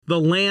the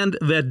land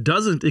that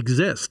doesn't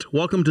exist.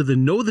 Welcome to the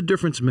Know the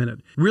Difference Minute.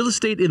 Real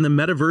estate in the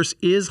metaverse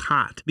is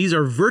hot. These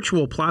are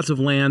virtual plots of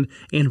land,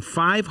 and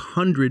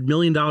 $500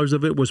 million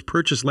of it was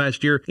purchased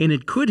last year, and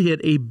it could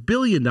hit $1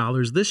 billion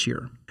this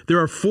year. There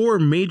are 4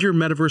 major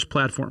metaverse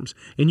platforms,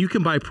 and you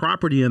can buy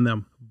property in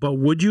them. But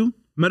would you?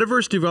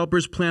 Metaverse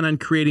developers plan on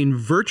creating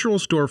virtual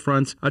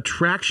storefronts,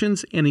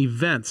 attractions, and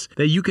events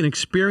that you can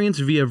experience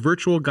via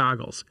virtual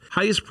goggles.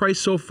 Highest price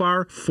so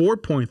far,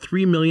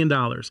 $4.3 million.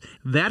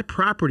 That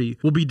property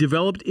will be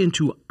developed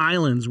into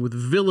islands with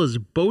villas,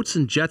 boats,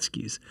 and jet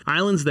skis.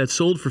 Islands that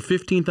sold for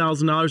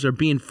 $15,000 are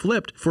being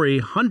flipped for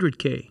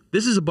 $100K.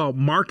 This is about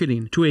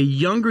marketing to a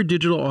younger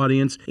digital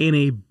audience and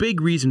a big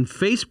reason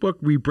Facebook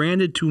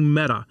rebranded to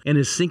Meta and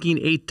is sinking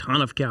a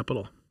ton of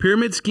capital.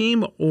 Pyramid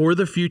scheme or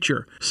the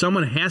future?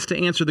 Someone has to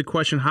answer the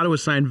question how to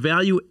assign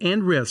value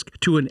and risk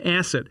to an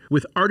asset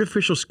with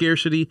artificial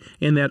scarcity,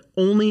 and that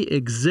only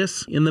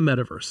exists in the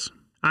metaverse.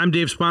 I'm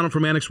Dave Spano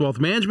from Annex Wealth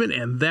Management,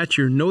 and that's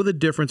your Know the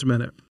Difference Minute.